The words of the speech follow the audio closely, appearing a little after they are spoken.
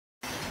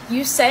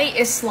You say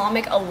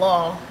Islamic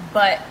Allah,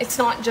 but it's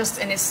not just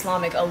an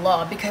Islamic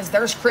Allah, because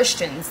there's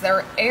Christians, there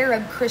are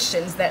Arab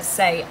Christians that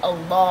say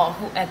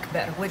Allahu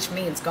Akbar, which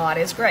means God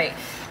is great.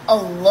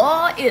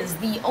 Allah is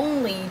the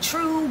only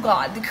true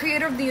God. The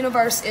creator of the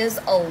universe is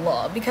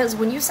Allah. Because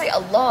when you say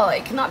Allah,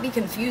 it cannot be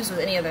confused with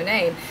any other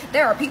name.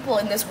 There are people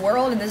in this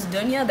world, in this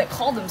dunya, that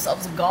call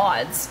themselves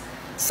gods.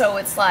 So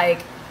it's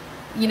like,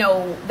 you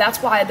know,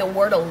 that's why the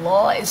word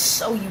Allah is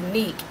so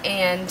unique.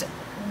 And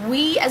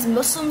we as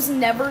Muslims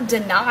never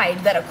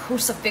denied that a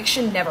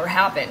crucifixion never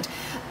happened.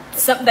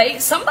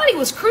 Somebody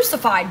was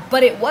crucified,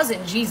 but it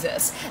wasn't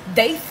Jesus.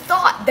 They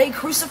thought they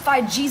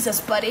crucified Jesus,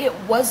 but it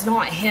was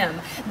not him.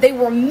 They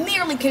were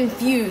merely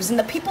confused, and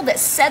the people that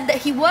said that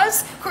he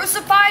was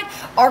crucified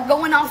are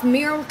going off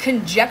mere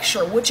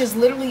conjecture, which is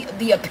literally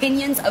the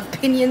opinions of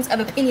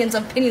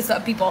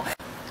people.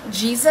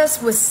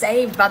 Jesus was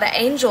saved by the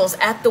angels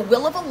at the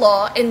will of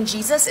Allah, and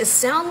Jesus is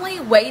soundly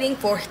waiting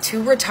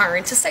to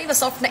return to save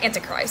us all from the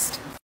Antichrist.